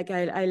involved. Like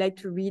I like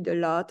to read a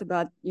lot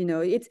about,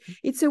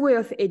 it's a way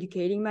of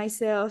educating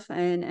myself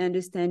and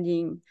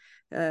understanding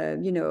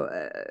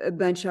a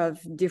bunch of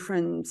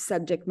different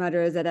subject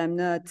matters that I'm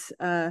not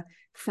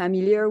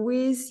familiar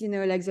with.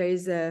 Like there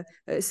is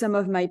some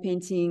of my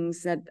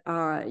paintings that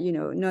are,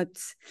 not,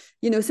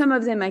 some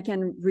of them I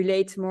can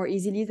relate more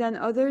easily than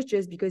others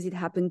just because it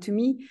happened to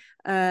me.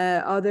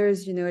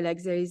 Others,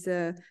 like there is,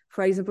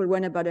 for example,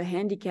 one about a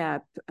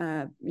handicap,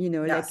 Yes.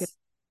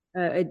 like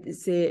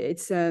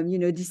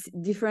it's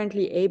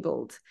differently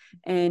abled,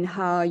 and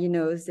how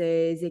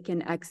they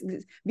can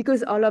access,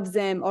 because all of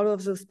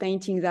those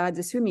paintings are at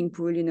the swimming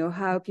pool,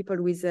 how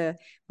people with a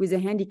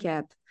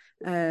handicap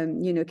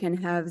can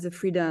have the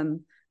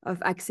freedom of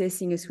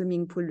accessing a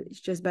swimming pool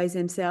just by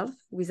themselves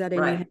without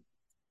any Right.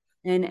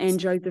 and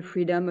enjoy the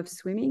freedom of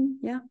swimming.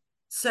 Yeah.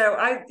 So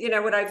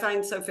what I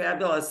find so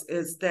fabulous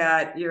is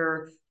that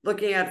you're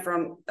looking at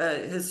from a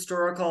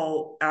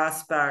historical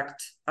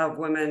aspect of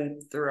women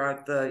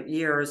throughout the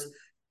years,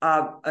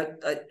 a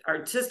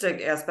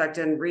artistic aspect,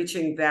 and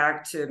reaching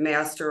back to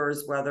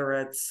masters, whether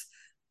it's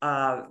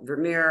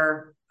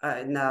Vermeer,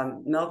 and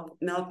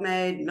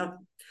Milkmaid,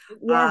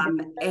 Yeah.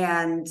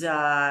 and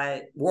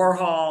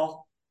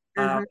Warhol,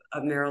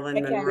 of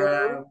Marilyn Caro.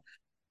 Monroe.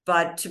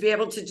 But to be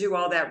able to do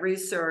all that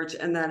research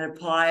and then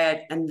apply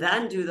it and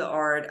then do the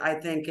art, I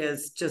think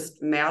is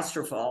just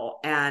masterful,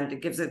 and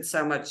it gives it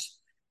so much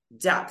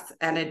depth.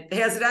 And it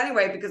has it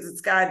anyway because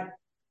it's got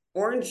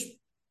orange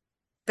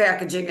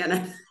packaging in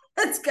it.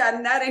 It's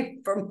got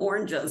netting from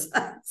oranges.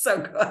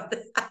 So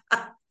good.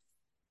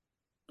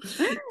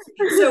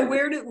 So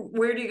where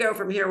do you go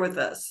from here with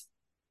this?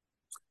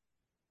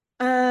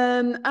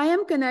 I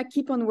am gonna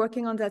keep on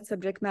working on that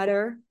subject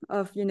matter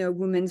of,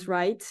 women's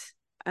rights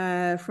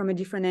from a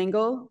different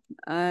angle.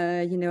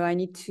 I'm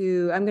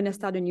gonna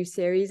start a new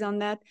series on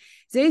that.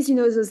 There's,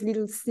 those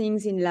little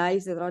things in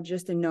life that are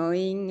just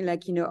annoying,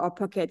 like, our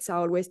pockets are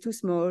always too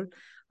small,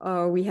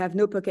 or we have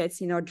no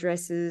pockets in our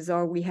dresses,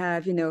 or we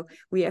have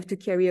to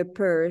carry a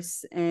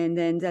purse, and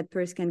then that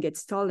purse can get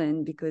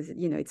stolen because,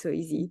 it's so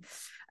easy.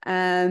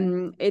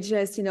 It's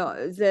just,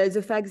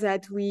 the fact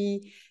that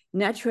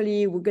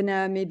we're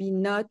gonna maybe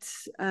not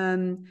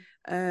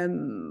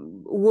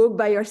walk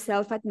by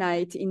yourself at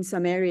night in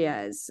some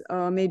areas,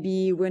 or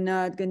maybe we're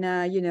not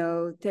gonna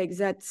take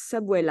that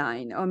subway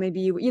line, or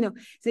maybe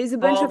there's a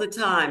bunch All of the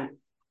time.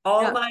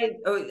 yeah.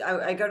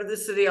 I go to the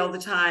city all the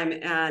time,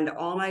 and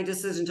all my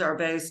decisions are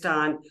based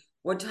on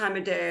what time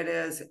of day it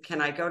is. Can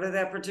I go to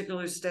that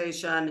particular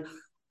station?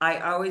 I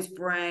always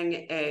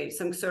bring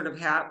some sort of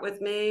hat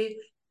with me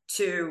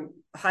to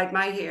hide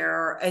my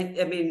hair.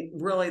 I mean,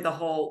 really the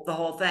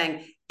whole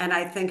thing. And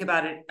I think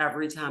about it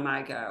every time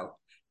I go.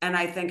 And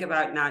I think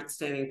about not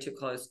standing too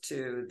close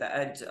to the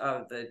edge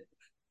of the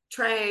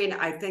train.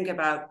 I think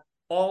about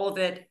all of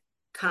it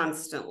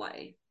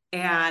constantly.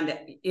 And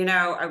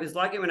I was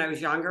lucky when I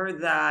was younger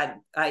that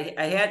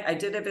I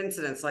did have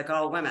incidents like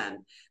all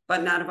women,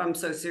 but none of them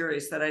so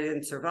serious that I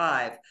didn't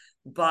survive.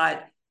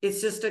 But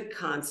it's just a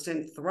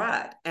constant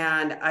threat.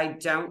 And I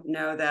don't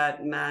know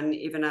that men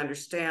even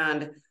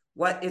understand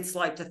what it's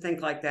like to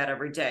think like that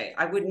every day.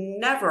 I would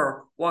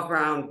never walk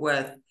around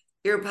with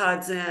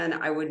earpods in.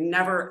 I would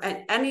never,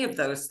 any of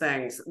those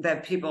things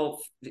that people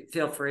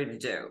feel free to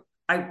do.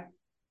 I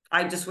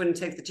just wouldn't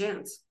take the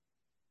chance.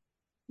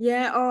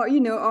 Yeah, or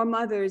our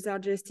mothers are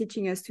just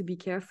teaching us to be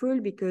careful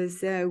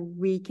because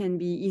we can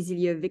be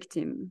easily a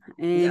victim,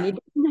 and Yeah. it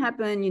doesn't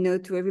happen,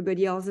 to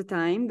everybody all the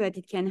time, but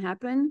it can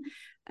happen.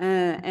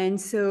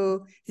 And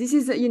so this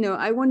is,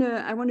 I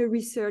wanna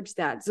research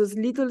that those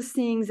little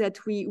things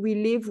that we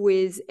live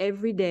with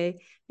every day.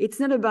 It's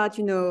not about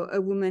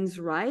a woman's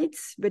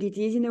rights, but it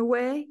is in a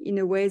way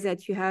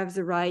that you have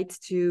the right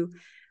to,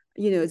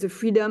 the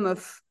freedom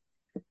of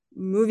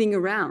moving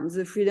around,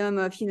 the freedom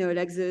of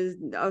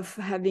of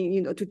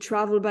having to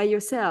travel by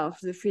yourself,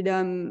 the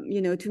freedom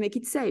to make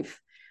it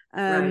safe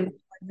Right.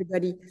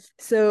 everybody.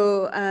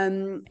 So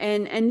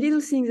and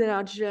little things that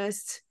are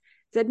just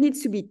that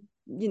needs to be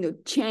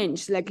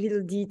changed, like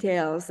little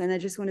details, and I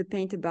just want to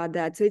paint about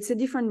that. So it's a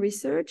different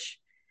research,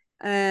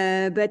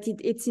 but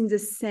it's in the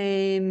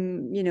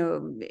same,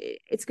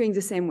 it's going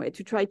the same way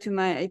to try to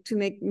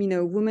make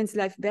women's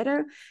life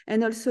better,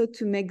 and also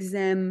to make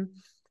them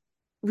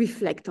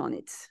reflect on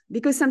it,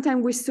 because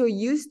sometimes we're so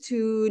used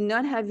to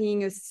not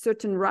having a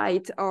certain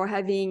right, or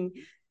having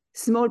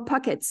small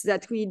pockets,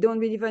 that we don't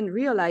really even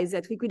realize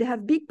that we could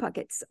have big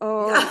pockets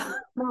or Yeah.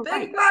 more Big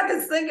right.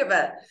 pockets, think of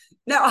it.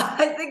 No,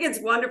 I think it's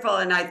wonderful.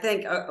 And I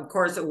think, of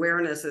course,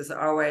 awareness is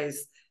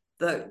always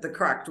the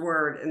correct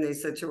word in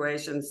these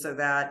situations, so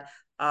that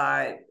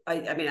I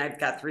mean, I've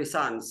got 3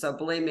 sons, so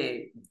believe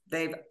me,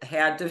 they've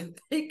had to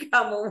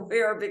become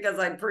aware because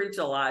I preach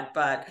a lot.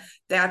 But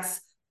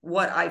that's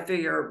what I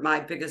figure my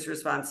biggest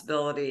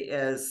responsibility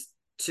is,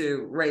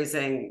 to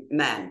raising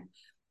men.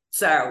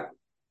 So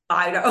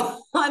I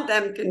don't want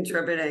them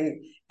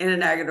contributing in a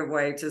negative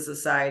way to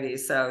society.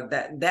 So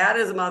that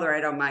as a mother, I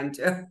don't mind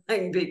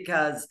doing,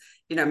 because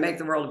make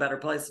the world a better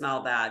place and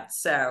all that.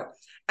 So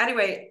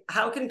anyway,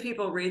 how can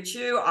people reach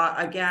you?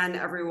 Again,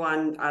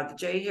 everyone, the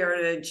J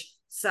Heritage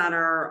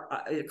Center,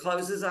 it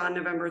closes on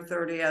November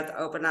 30th,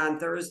 open on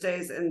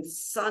Thursdays and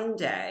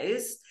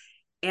Sundays,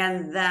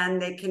 and then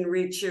they can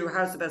reach you.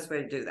 How's the best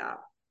way to do that?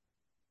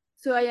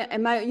 So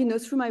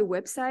through my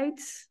website,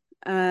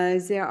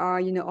 there are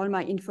all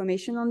my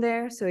information on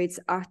there. So it's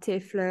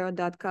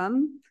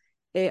artefleur.com,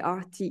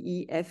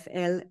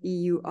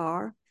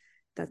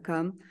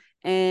 artefleur.com.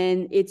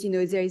 And it's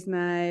there is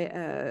my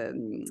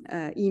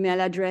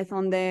email address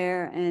on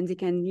there, and they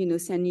can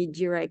send me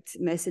direct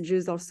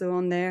messages also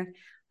on there.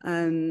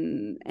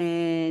 And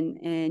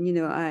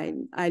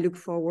I look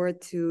forward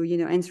to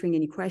answering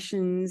any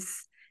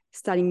questions,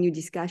 starting new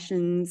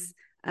discussions.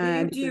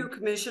 Do you do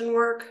commission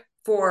work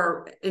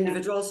for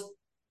individuals?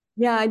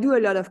 Yeah, I do a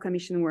lot of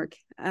commission work.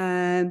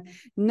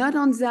 Not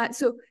on that.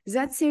 So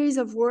that series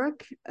of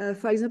work,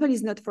 for example,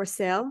 is not for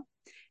sale,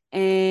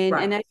 and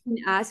Right. I've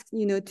been asked,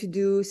 to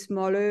do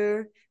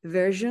smaller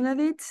version of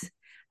it,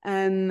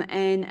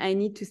 and I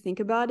need to think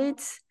about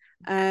it.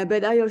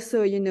 But I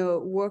also,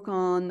 work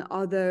on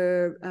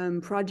other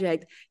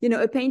projects.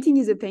 A painting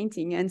is a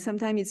painting, and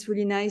sometimes it's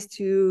really nice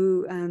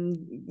to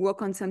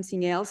work on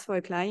something else for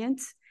a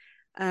client.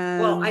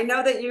 Well, I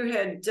know that you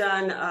had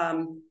done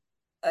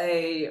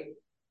a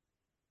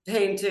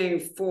painting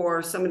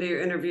for somebody who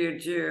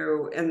interviewed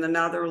you in the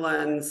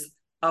Netherlands,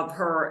 of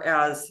her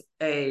as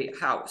a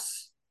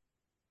house.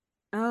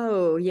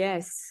 Oh,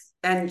 yes.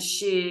 And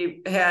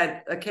she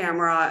had a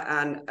camera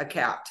and a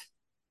cat.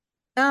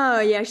 Oh,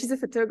 yeah, she's a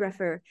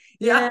photographer.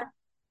 Yeah, Yeah.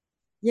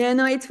 Yeah,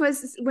 no, it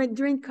was when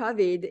during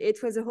COVID.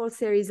 It was a whole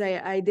series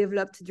I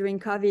developed during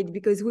COVID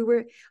because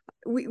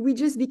we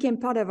just became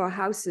part of our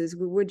houses.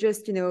 We were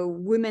just,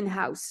 women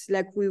house.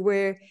 Like we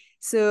were,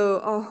 so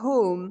our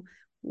home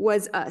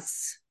was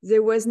us.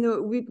 There was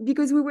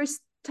because we were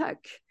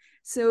stuck.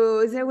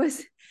 So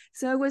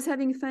so I was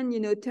having fun,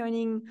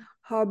 turning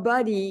our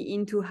body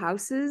into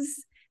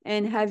houses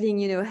and having,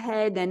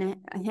 head and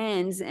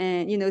hands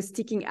and,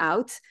 sticking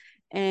out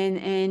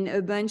and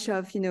a bunch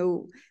of,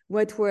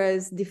 what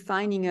was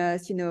defining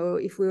us,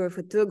 if we were a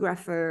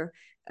photographer,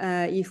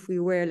 if we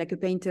were like a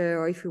painter,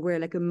 or if we were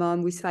like a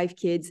mom with 5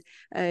 kids,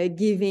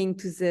 giving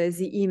to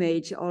the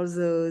image all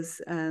those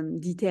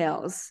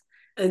details.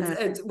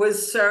 It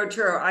was so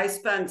true. I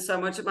spent so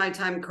much of my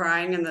time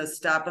crying in the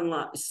stop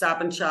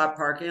and shop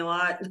parking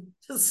lot.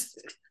 Just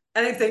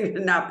anything to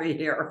not be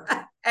here.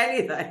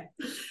 Anything.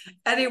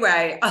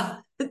 Anyway,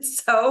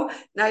 it's so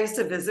nice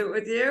to visit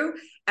with you.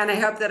 And I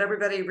hope that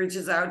everybody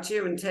reaches out to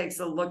you and takes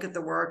a look at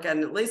the work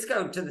and at least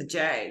go to the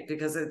J,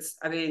 because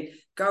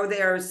go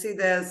there, see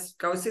this,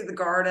 go see the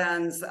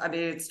gardens.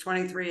 It's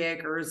 23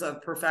 acres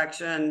of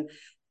perfection.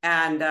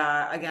 And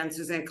again,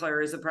 Suzanne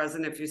Claire is the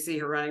president. If you see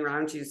her running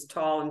around, she's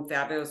tall and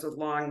fabulous with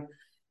long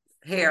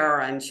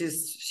hair, and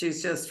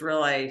she's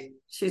really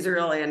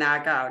a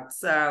knockout.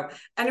 So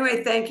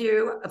anyway, thank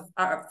you,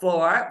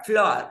 Fleur.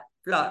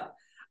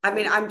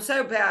 I'm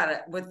so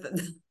bad with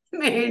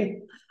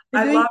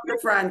I love the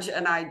French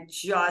and I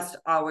just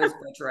always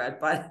butcher it,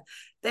 but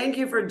thank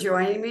you for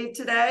joining me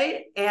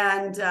today.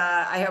 And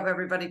I hope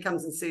everybody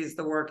comes and sees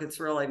the work. It's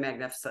really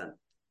magnificent.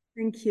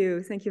 Thank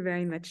you. Thank you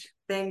very much.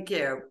 Thank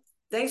you.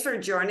 Thanks for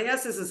joining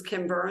us. This is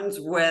Kim Berns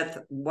with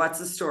What's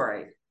the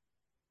Story?